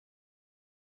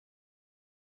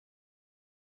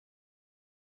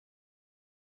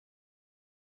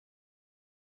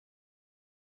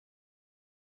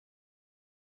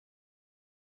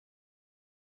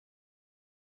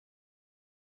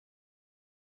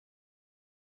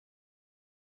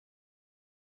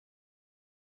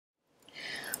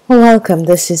Welcome.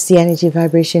 This is the energy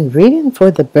vibration reading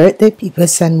for the birthday people,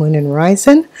 sun, moon, and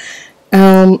rising.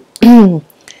 It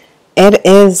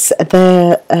is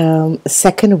the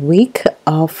second week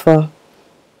of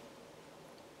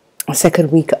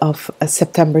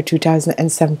September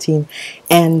 2017,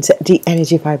 and the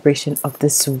energy vibration of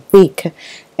this week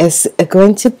is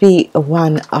going to be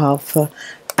one of,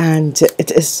 and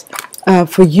it is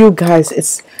for you guys,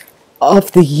 it's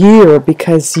of the year,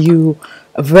 because you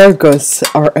Virgos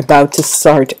are about to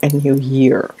start a new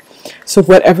year. So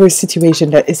whatever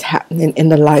situation that is happening in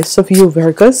the lives of you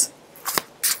Virgos,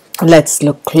 let's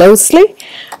look closely.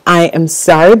 I am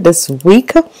sorry, this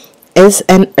week is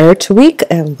an earth week,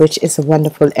 which is a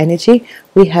wonderful energy.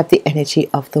 We have the energy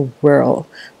of the world.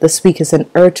 This week is an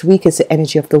earth week, is the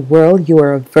energy of the world. You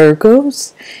are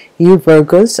Virgos. You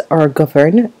Virgos are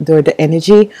governed by the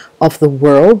energy of the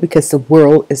world, because the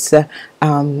world is the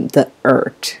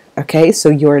earth. Okay, so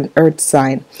you're an earth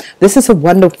sign. This is a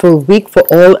wonderful week for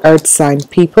all earth sign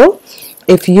people.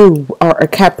 If you are a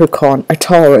Capricorn, a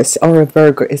Taurus, or a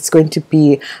Virgo, it's going to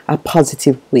be a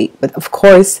positive week. But of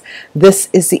course, this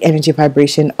is the energy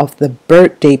vibration of the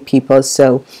birthday people.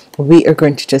 So we are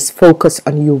going to just focus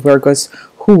on you Virgos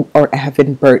who are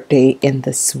having birthday in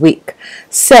this week.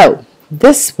 So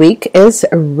this week is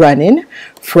running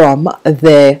from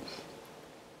the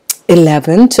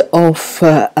 11th of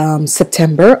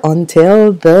September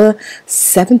until the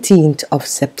 17th of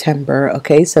September.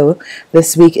 Okay, so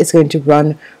this week is going to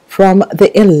run from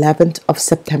the 11th of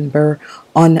September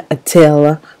on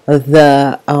until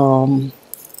the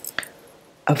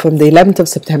from the 11th of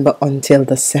September until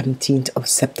the 17th of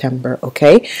September.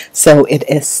 Okay, so it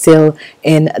is still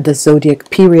in the zodiac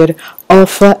period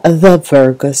of the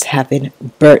Virgos having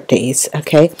birthdays.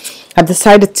 Okay, I've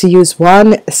decided to use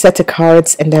one set of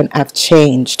cards and then I've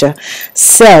changed.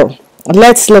 So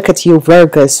let's look at you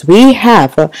Virgos. We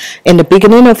have in the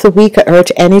beginning of the week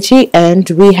earth energy, and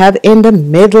we have in the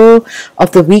middle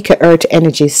of the week earth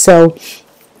energy. So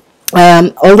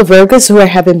all the Virgos who are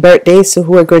having birthdays, so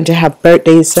who are going to have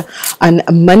birthdays on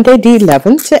Monday the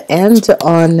 11th and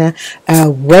on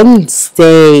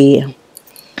Wednesday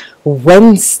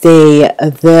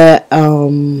the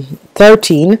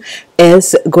 13th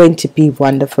is going to be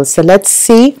wonderful. So let's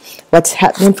see what's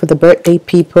happening for the birthday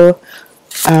people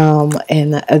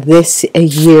in this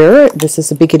year. This is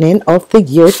the beginning of the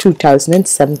year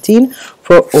 2017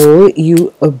 for all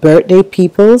you birthday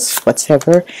peoples.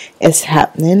 Whatever is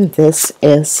happening, this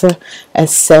is a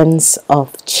sense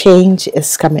of change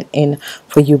is coming in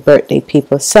for you birthday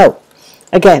people. So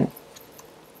again,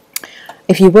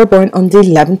 if you were born on the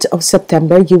 11th of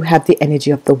September, you have the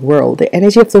energy of the world. The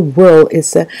energy of the world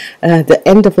is the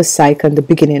end of a cycle and the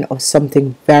beginning of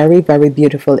something very, very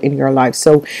beautiful in your life.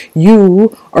 So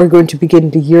you are going to begin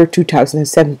the year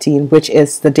 2017, which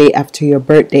is the day after your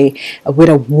birthday, with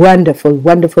a wonderful,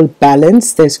 wonderful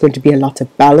balance. There's going to be a lot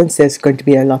of balance. There's going to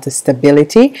be a lot of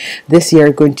stability. This year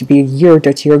is going to be a year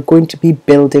that you're going to be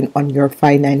building on your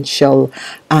financial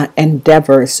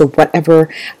endeavor. So whatever,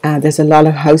 there's a lot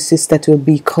of houses that will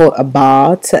be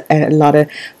bought, a lot of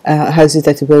houses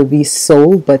that will be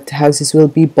sold, but houses will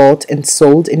be bought and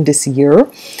sold in this year.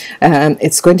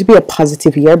 It's going to be a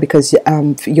positive year because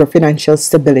your financial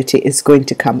stability is going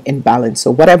to come in balance.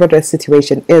 So whatever the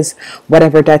situation is,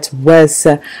 whatever that was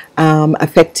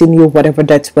affecting you, whatever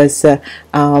that was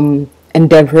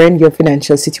endeavoring your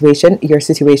financial situation, your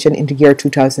situation in the year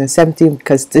 2017,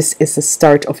 because this is the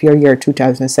start of your year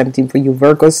 2017 for you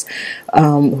Virgos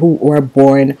who were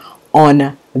born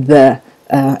on the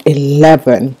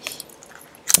 11.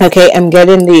 Okay, I'm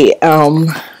getting the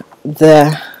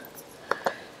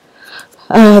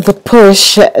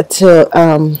push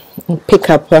to pick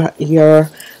up your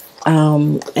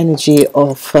energy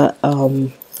of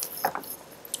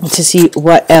to see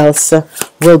what else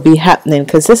will be happening,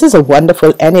 because this is a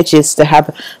wonderful energy to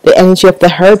have the energy of the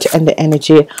heart and the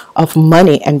energy of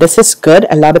money, and this is good.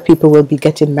 A lot of people will be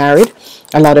getting married.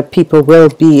 A lot of people will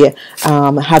be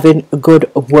having good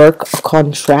work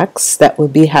contracts that will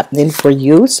be happening for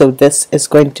you. So this is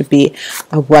going to be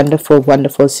a wonderful,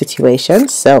 wonderful situation.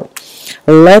 So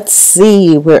let's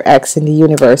see, we're asking the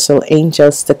universal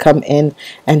angels to come in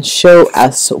and show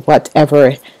us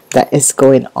whatever that is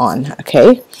going on.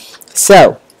 Okay,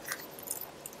 so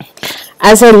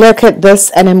as I look at this,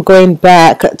 and I'm going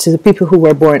back to the people who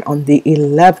were born on the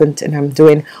 11th, and I'm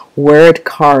doing word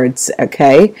cards.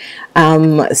 Okay,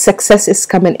 success is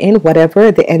coming in, whatever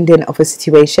the ending of a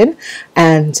situation,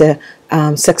 and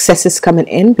successes coming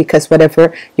in, because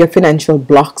whatever your financial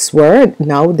blocks were,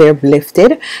 now they're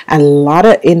lifted. A lot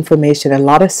of information, a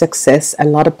lot of success, a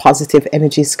lot of positive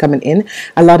energies coming in.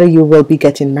 A lot of you will be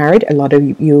getting married. A lot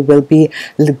of you will be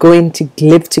going to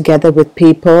live together with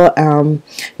people.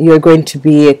 You're going to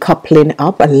be coupling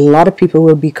up. A lot of people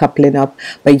will be coupling up,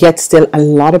 but yet still a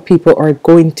lot of people are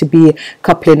going to be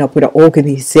coupling up with an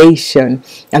organization.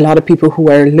 A lot of people who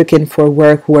are looking for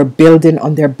work, who are building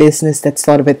on their business, that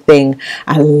sort of a thing.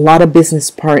 A lot of business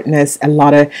partners, a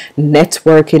lot of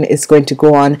networking is going to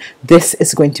go on. This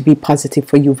is going to be positive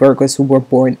for you Virgos who were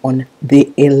born on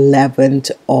the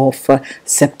 11th of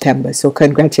September. So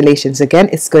congratulations again.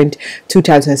 It's going to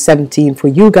 2017 for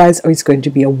you guys, or it's going to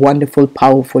be a wonderful,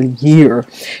 powerful year.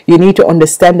 You need to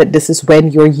understand that this is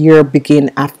when your year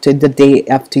begin after the day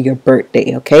after your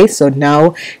birthday. Okay, so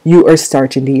now you are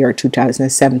starting the year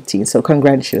 2017. So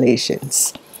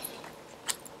congratulations.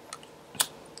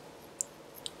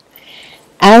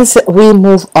 As we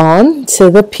move on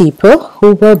to the people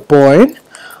who were born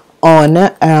on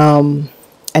and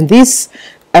these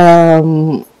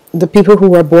the people who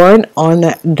were born on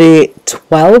the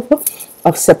 12th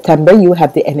of September, you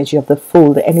have the energy of the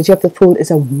Fool. The energy of the Fool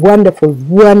is a wonderful,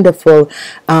 wonderful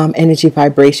energy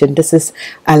vibration. This is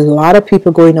a lot of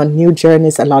people going on new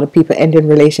journeys. A lot of people ending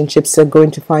relationships, are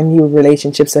going to find new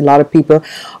relationships. A lot of people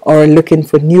are looking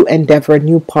for new endeavor,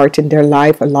 new part in their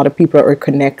life. A lot of people are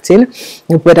connecting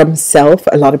with themselves.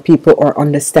 A lot of people are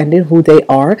understanding who they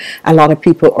are. A lot of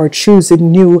people are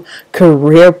choosing new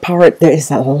career part. There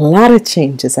is a lot of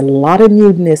changes, a lot of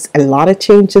newness, a lot of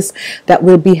changes that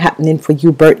will be happening for you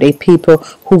birthday people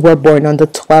who were born on the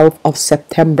 12th of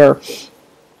September.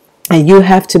 And you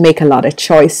have to make a lot of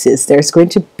choices. There's going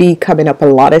to be coming up a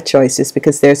lot of choices,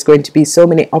 because there's going to be so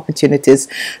many opportunities,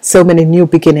 so many new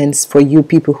beginnings for you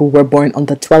people who were born on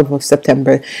the 12th of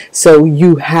September. So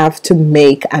you have to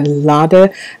make a lot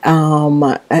of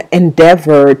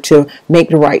endeavor to make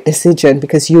the right decision,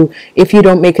 because if you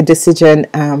don't make a decision,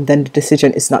 then the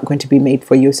decision is not going to be made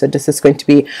for you. So this is going to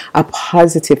be a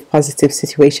positive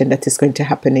situation that is going to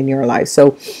happen in your life.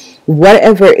 So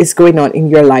whatever is going on in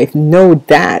your life, know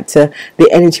that the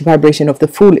energy vibration of the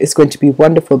Fool is going to be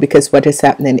wonderful, because what is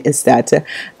happening is that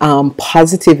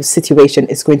positive situation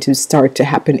is going to start to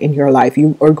happen in your life.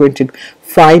 You are going to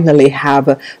finally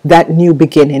have that new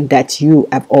beginning that you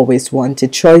have always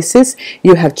wanted. Choices.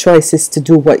 You have choices to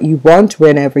do what you want,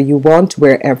 whenever you want,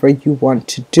 wherever you want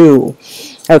to do.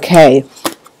 Okay.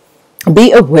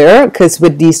 Be aware, because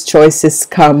with these choices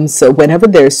comes, whenever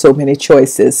there's so many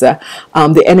choices,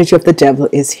 the energy of the devil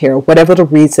is here. Whatever the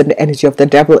reason, the energy of the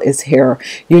devil is here.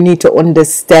 You need to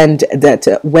understand that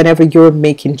whenever you're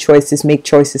making choices, make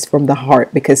choices from the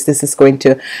heart, because this is going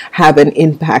to have an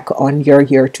impact on your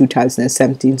year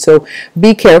 2017. So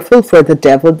be careful for the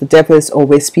devil. The devil is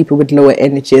always people with lower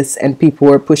energies, and people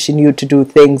who are pushing you to do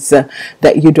things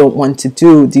that you don't want to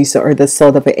do. These are the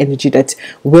sort of energy that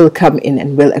will come in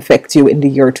and will affect you in the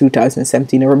year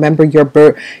 2017. And remember,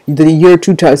 the year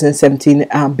 2017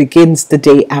 begins the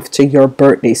day after your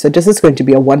birthday. So this is going to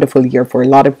be a wonderful year for a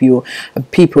lot of you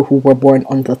people who were born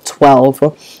on the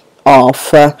 12th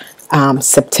of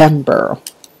September.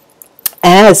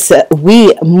 As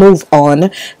we move on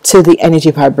to the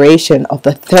energy vibration of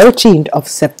the 13th of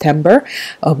September,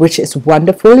 which is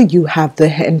wonderful. You have the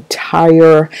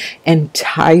entire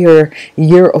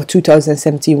year of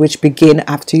 2017, which begin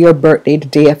after your birthday, the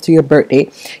day after your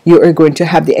birthday. You are going to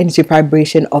have the energy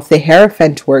vibration of the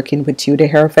Hierophant working with you. The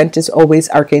Hierophant is always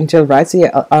Archangel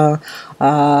Raziel,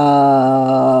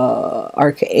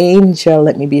 Archangel,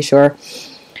 let me be sure.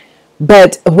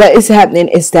 But what is happening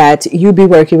is that you'll be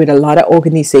working with a lot of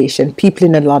organization, people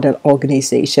in a lot of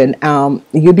organization.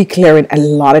 You'll be clearing a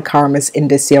lot of karmas in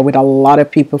this year with a lot of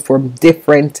people from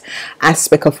different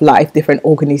aspects of life, different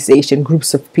organization,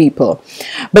 groups of people.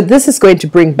 But this is going to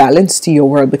bring balance to your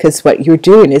world, because what you're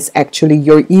doing is actually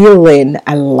you're healing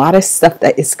a lot of stuff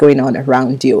that is going on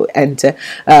around you. And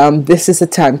this is a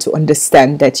time to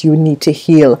understand that you need to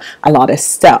heal a lot of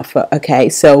stuff. Okay,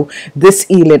 so this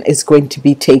healing is going to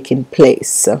be taking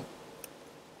place.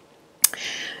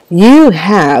 You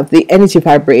have the energy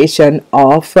vibration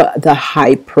of the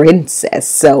High Priestess.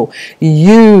 So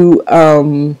you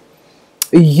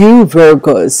you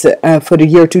Virgos, for the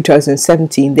year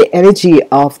 2017, the energy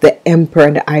of the Emperor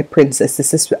and the High Princess.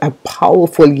 This is a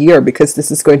powerful year because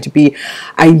this is going to be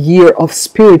a year of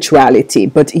spirituality,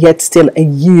 but yet still a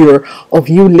year of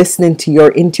you listening to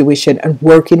your intuition and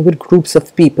working with groups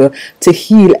of people to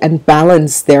heal and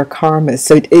balance their karma.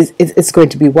 So it's going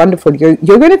to be wonderful. You're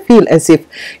going to feel as if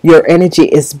your energy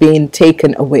is being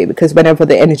taken away, because whenever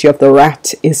the energy of the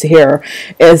rat is here,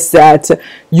 is that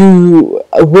you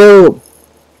will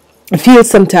feel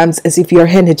sometimes as if your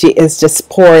energy is just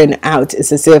pouring out.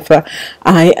 It's as if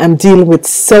I am dealing with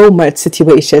so much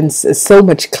situations, so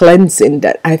much cleansing,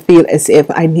 that I feel as if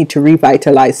I need to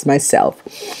revitalize myself.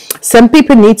 Some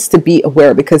people needs to be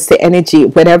aware, because the energy,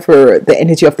 whenever the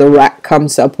energy of the rat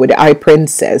comes up with the Eye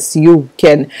Princess, you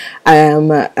can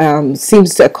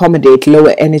seems to accommodate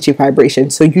lower energy vibration.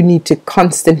 So you need to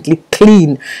constantly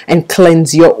clean and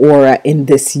cleanse your aura in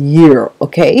this year.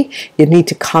 Okay, you need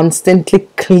to constantly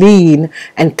clean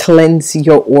and cleanse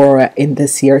your aura in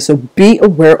this year. So be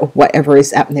aware of whatever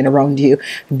is happening around you.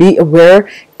 Be aware.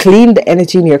 Clean the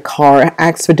energy in your car.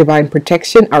 Ask for divine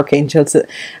protection. Archangels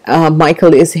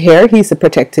Michael is here. He's a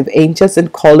protective angels,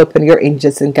 and call upon your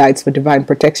angels and guides for divine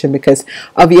protection, because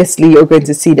obviously you're going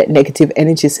to see that negative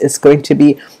energies is going to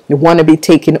be, you want to be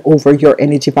taking over your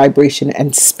energy vibration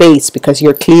and space, because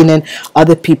you're cleaning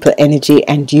other people's energy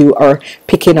and you are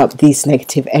picking up these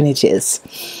negative energies.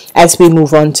 As we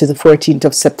move on to the 14th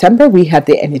of September, we have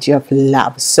the energy of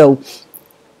love. So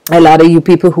a lot of you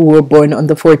people who were born on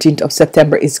the 14th of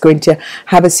September is going to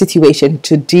have a situation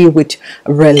to deal with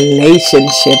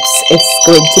relationships. It's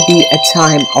going to be a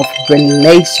time of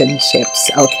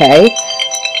relationships, okay?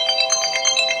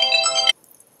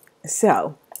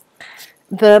 So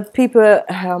the people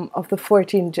of the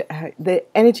 14th, the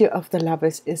energy of the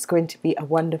lovers is going to be a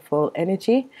wonderful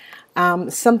energy.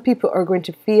 Some people are going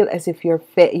to feel as if you've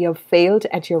failed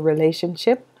at your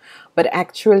relationship, but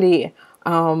actually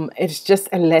it's just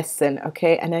a lesson,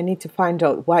 okay? And I need to find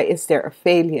out, why is there a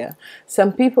failure?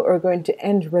 Some people are going to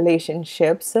end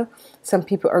relationships. Some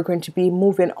people are going to be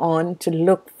moving on to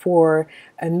look for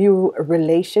new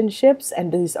relationships,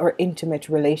 and these are intimate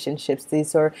relationships.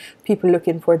 These are people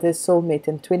looking for their soulmate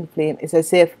and twin flame. It's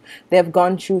as if they've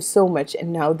gone through so much,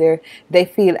 and now they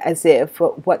feel as if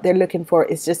what they're looking for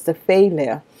is just a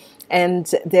failure,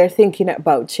 and they're thinking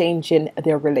about changing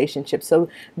their relationship. So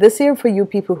this year for you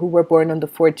people who were born on the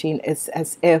 14th is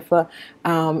as if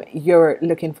you're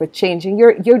looking for changing.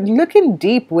 You're looking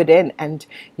deep within, and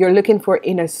you're looking for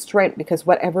inner strength, because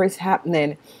whatever is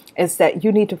happening is that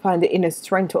you need to find the inner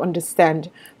strength to understand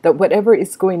that whatever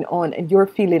is going on and you're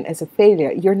feeling as a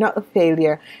failure, you're not a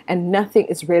failure, and nothing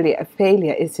is really a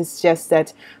failure. It's just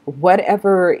that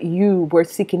whatever you were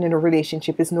seeking in a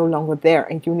relationship is no longer there,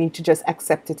 and you need to just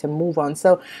accept it and move on.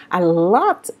 So a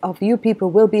lot of you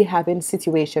people will be having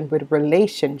situation with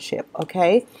relationship,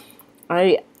 okay?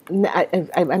 I'm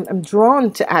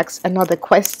drawn to ask another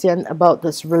question about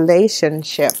this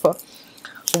relationship.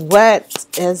 What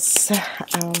is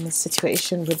the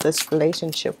situation with this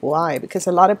relationship? Why? Because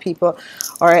a lot of people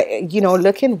are,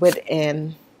 looking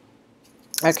within.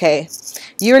 Okay,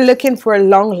 you're looking for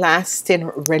long-lasting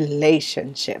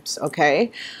relationships.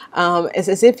 Okay, it's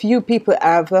as if you people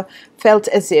have felt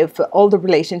as if all the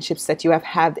relationships that you have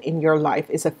had in your life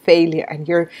is a failure, and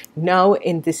you're now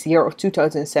in this year of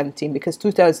 2017, because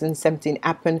 2017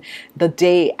 happened the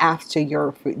day after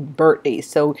your birthday,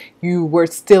 so you were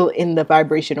still in the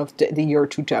vibration of the year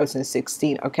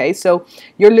 2016. Okay, so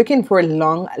you're looking for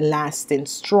long-lasting,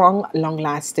 strong,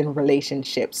 long-lasting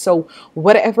relationships. So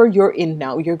whatever you're in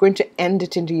now, you're going to end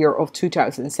it in the year of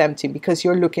 2017, because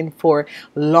you're looking for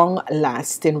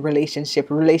long-lasting relationship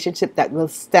that will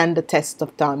stand the test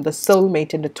of time, the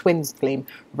soulmate and the twin flame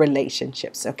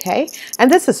relationships. Okay,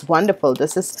 and this is wonderful.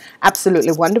 This is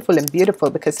absolutely wonderful and beautiful,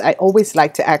 because I always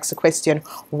like to ask the question,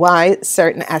 why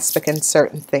certain aspects and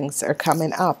certain things are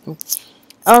coming up.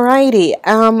 Alrighty,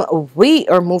 we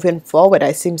are moving forward.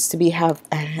 I seems to be have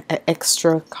an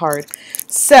extra card.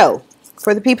 So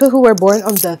for the people who were born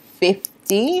on the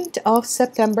 15th of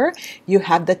September, you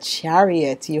have the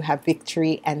Chariot. You have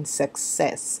victory and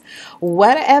success.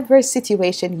 Whatever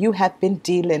situation you have been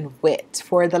dealing with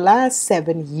for the last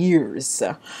 7 years,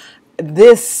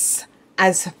 this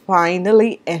has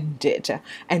finally ended,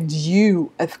 and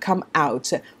you have come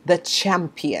out the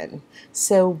champion.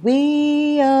 So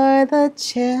we are the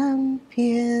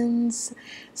champions.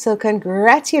 So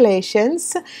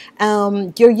congratulations.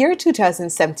 Your year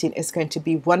 2017 is going to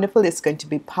be wonderful. It's going to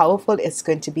be powerful. It's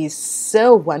going to be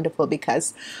so wonderful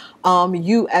because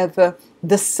you have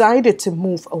decided to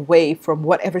move away from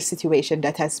whatever situation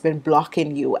that has been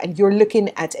blocking you, and you're looking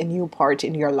at a new part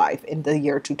in your life in the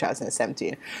year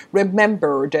 2017.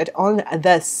 Remember that on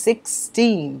the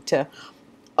 16th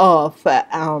of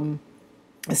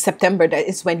September, that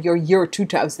is when your year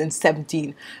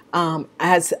 2017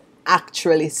 has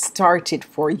actually started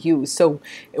for you. So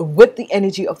with the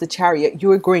energy of the Chariot,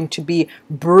 you are going to be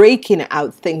breaking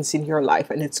out things in your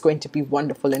life, and it's going to be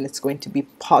wonderful and it's going to be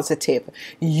positive.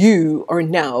 You are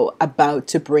now about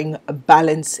to bring a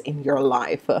balance in your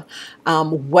life.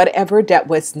 Whatever that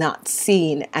was not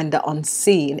seen and the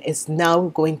unseen is now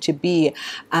going to be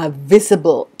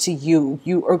visible to you.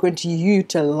 You are going to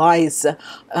utilize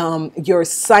your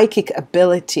psychic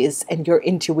abilities and your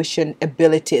intuition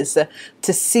abilities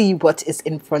to see what is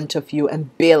in front of you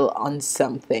and build on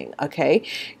something. Okay,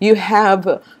 you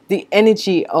have the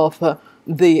energy of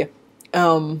the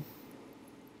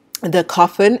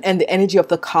coffin, and the energy of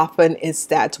the coffin is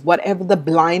that whatever the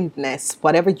blindness,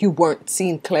 whatever you weren't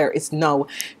seeing clear, is now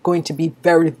going to be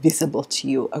very visible to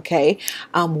you. Okay,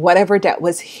 whatever that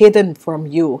was hidden from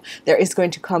you, there is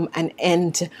going to come an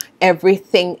end.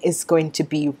 Everything is going to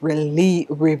be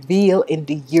revealed in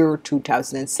the year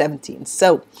 2017.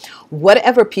 So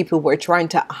whatever people were trying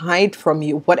to hide from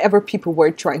you, whatever people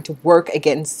were trying to work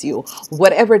against you,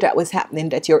 whatever that was happening,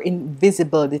 that your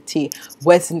invisibility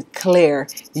wasn't clear,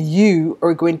 you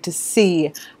are going to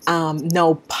see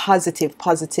now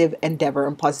positive endeavor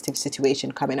and positive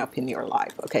situation coming up in your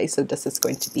life. Okay, so this is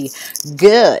going to be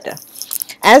good.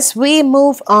 As we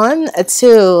move on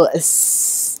to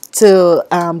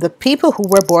the people who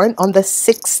were born on the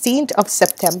 16th of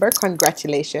September,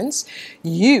 congratulations.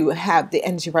 You have the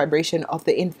energy vibration of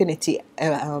the infinity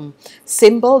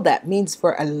symbol. That means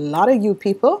for a lot of you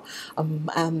people,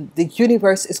 the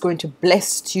universe is going to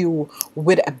bless you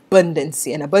with abundance,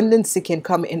 and abundance can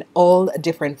come in all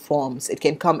different forms. It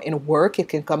can come in work, it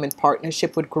can come in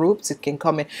partnership with groups, it can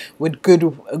come in with good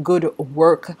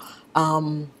work,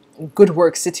 good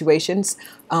work situations,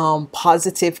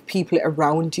 positive people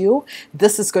around you.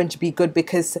 This is going to be good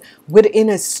because with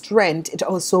inner strength, it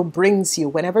also brings you,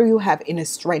 whenever you have inner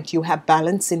strength, you have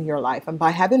balance in your life. And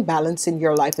by having balance in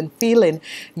your life and feeling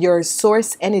your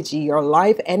source energy, your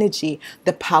life energy,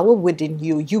 the power within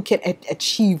you, you can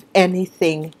achieve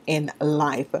anything in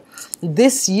life.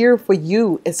 This year for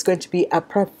you is going to be a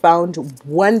profound,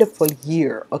 wonderful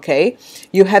year. Okay,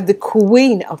 you have the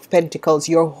Queen of Pentacles,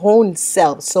 your own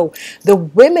self. So the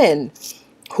women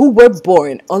who were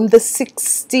born on the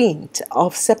 16th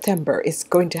of September is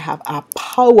going to have a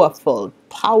powerful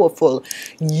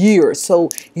year. So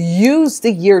use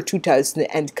the year 2000,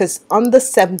 and because on the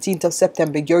 17th of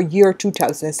September your year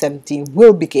 2017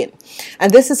 will begin,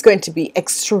 and this is going to be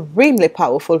extremely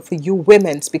powerful for you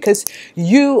women, because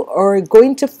you are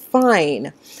going to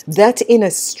find that inner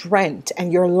strength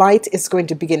and your light is going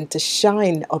to begin to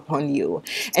shine upon you,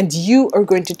 and you are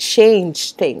going to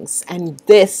change things. And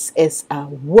this is a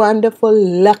wonderful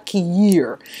lucky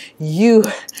year. You,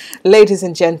 ladies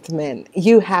and gentlemen,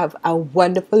 you have a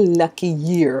wonderful lucky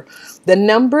year. The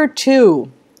number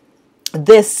 2,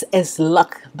 this is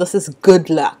luck. This is good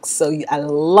luck. So a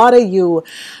lot of you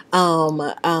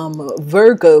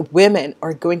Virgo women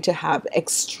are going to have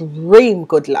extreme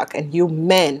good luck, and you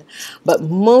men, but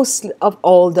most of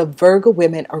all the Virgo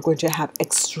women are going to have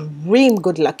extreme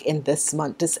good luck in this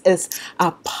month. This is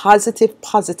a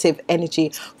positive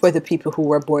energy for the people who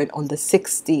were born on the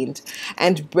 16th.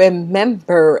 And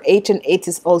remember, 8 and 8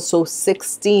 is also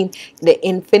 16. The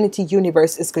infinity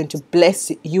universe is going to bless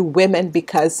you women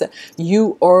because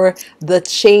you are the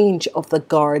change of the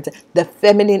guard. The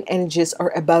feminine energies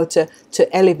are about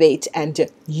to elevate, and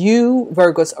you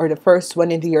Virgos are the first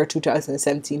one in the year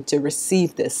 2017 to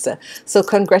receive this. So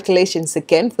congratulations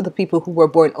again for the people who were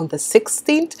born on the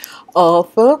 16th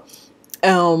of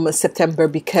September,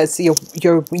 because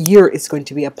your year is going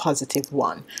to be a positive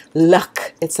one.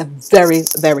 Luck. It's a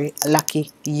very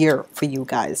lucky year for you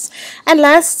guys. And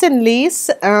last and least,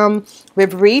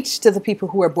 we've reached to the people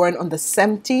who are born on the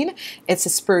 17th. It's a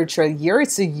spiritual year.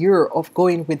 It's a year of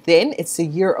going within. It's a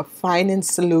year of finding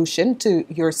solution to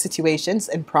your situations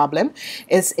and problem.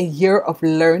 It's a year of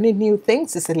learning new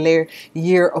things. It's a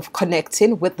year of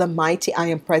connecting with the mighty I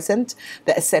am present,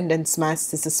 the ascendance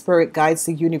masters, the spirit guides,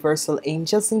 the universal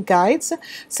angels and guides.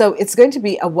 So it's going to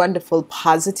be a wonderful,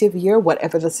 positive year,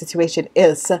 whatever the situation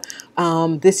is.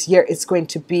 This year is going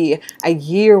to be a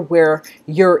year where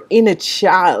your inner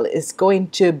child is going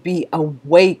to be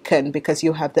awakened, because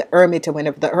you have the Hermit, and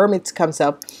whenever the Hermit comes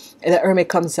up,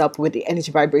 with the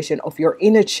energy vibration of your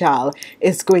inner child,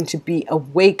 is going to be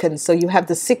awakened. So you have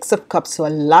the Six of Cups. So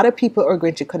a lot of people are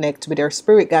going to connect with their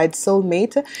spirit guide,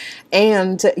 soulmate,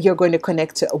 and you're going to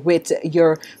connect with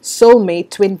your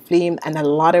soulmate, twin flame, and a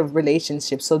lot of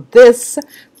relationships. So this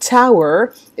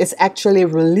Tower is actually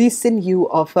releasing you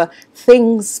of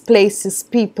things, places,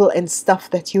 people, and stuff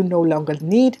that you no longer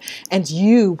need, and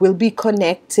you will be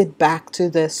connected back to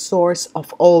the source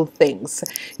of all things.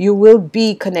 You will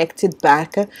be connected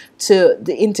back to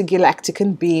the intergalactic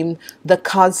beam, the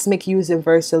cosmic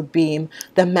universal beam,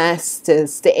 the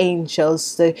masters, the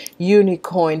angels, the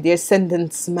unicorn, the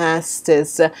ascendance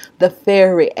masters, the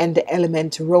fairy, and the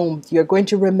element realm. You're going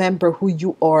to remember who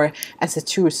you are as a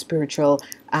true spiritual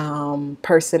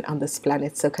person on this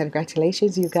planet. So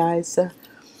congratulations, you guys.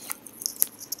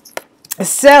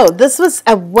 So this was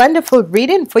a wonderful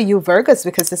reading for you Virgos,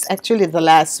 because it's actually the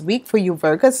last week for you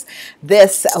Virgos.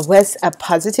 This was a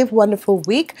positive, wonderful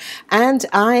week, and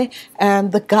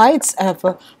the guides have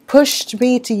pushed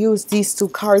me to use these two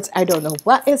cards. I don't know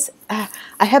what is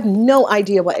I have no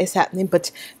idea what is happening,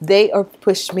 but they are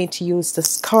pushed me to use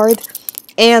this card.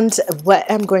 And what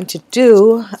I'm going to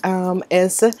do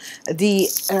is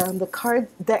the card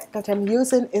deck that I'm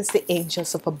using is the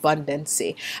Angels of Abundance.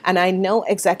 And I know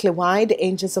exactly why the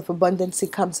Angels of Abundance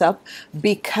comes up,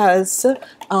 because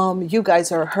you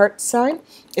guys are a heart sign.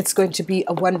 It's going to be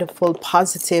a wonderful,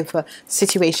 positive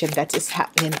situation that is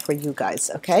happening for you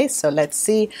guys. Okay, so let's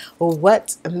see,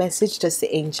 what message does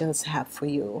the angels have for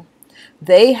you.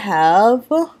 They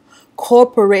have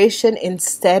cooperation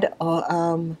instead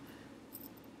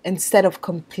of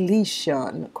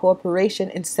completion. Cooperation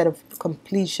instead of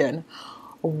completion.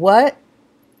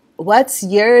 What's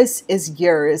yours is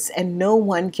yours, and no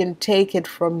one can take it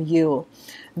from you.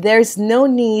 There's no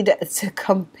need to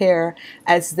compare,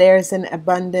 as there's an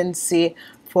abundance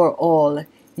for all.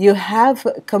 You have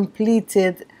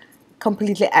completely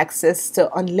access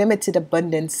to unlimited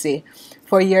abundance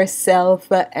for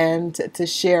yourself and to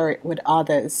share it with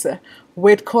others.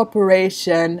 With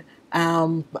cooperation,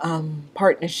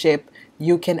 partnership,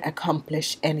 you can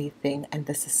accomplish anything, and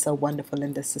this is so wonderful,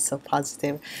 and this is so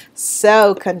positive.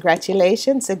 So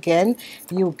congratulations again,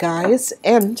 you guys.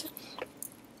 And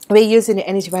we're using the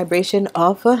energy vibration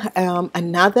of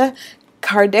another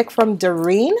card deck from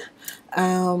Doreen.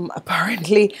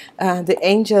 Apparently the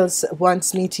angels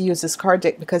wants me to use this card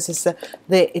deck because it's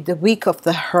the week of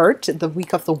the hurt, the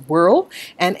week of the world,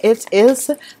 and it is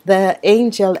the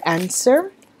angel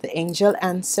answer. The angel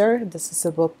answer. This is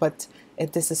a book, but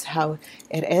this is how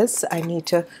it is. I need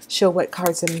to show what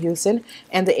cards I'm using.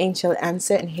 And the angel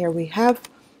answer. And here we have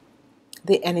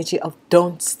the energy of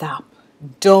don't stop.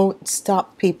 Don't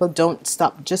stop, people. Don't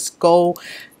stop. Just go.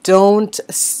 Don't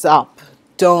stop.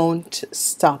 Don't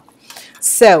stop.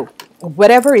 So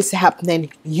whatever is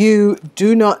happening, you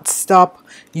do not stop.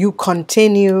 You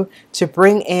continue to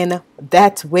bring in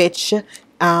that which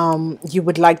you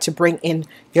would like to bring in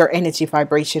your energy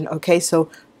vibration. Okay, so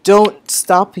don't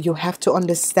stop. You have to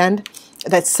understand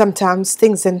that sometimes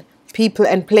things and people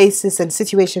and places and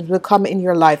situations will come in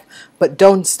your life, but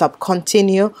don't stop.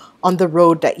 Continue on the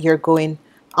road that you're going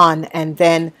on, and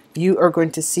then you are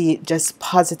going to see just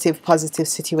positive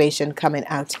situation coming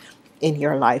out in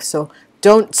your life. So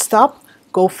don't stop.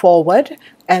 Go forward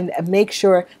and make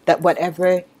sure that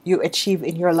whatever you achieve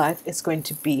in your life is going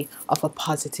to be of a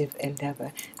positive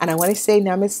endeavor. And I want to say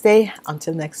namaste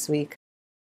until next week.